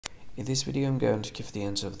In this video, I'm going to give the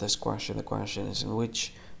answer of this question. The question is, in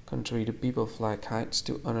which country do people fly kites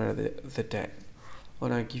to honor the dead?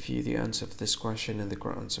 When I give you the answer of this question, and the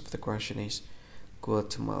answer of the question is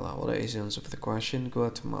Guatemala. What is the answer of the question?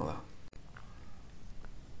 Guatemala.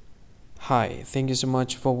 Hi, thank you so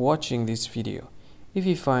much for watching this video. If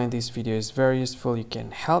you find this video is very useful, you can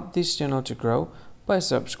help this channel to grow by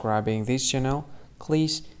subscribing this channel.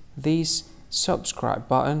 Please this subscribe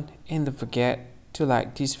button and don't forget to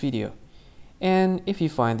like this video. And if you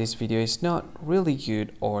find this video is not really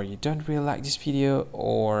good, or you don't really like this video,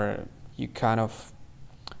 or you kind of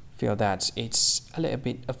feel that it's a little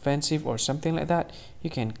bit offensive or something like that, you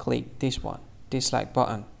can click this one, dislike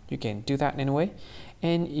button. You can do that anyway.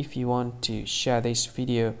 And if you want to share this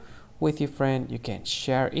video with your friend, you can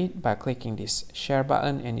share it by clicking this share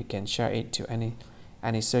button, and you can share it to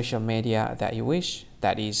any social media that you wish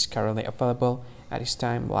that is currently available at this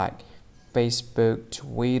time, like Facebook,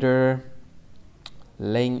 Twitter,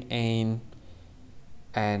 LinkedIn,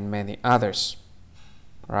 and many others,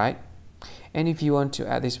 right? And if you want to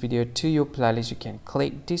add this video to your playlist, you can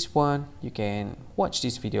click this one. You can watch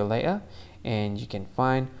this video later, and you can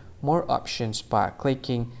find more options by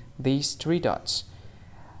clicking these three dots.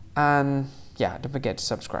 And yeah, don't forget to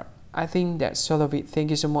subscribe. I think that's all of it. Thank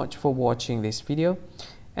you so much for watching this video,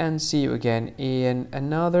 and see you again in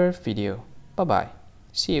another video. Bye bye.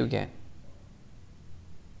 See you again.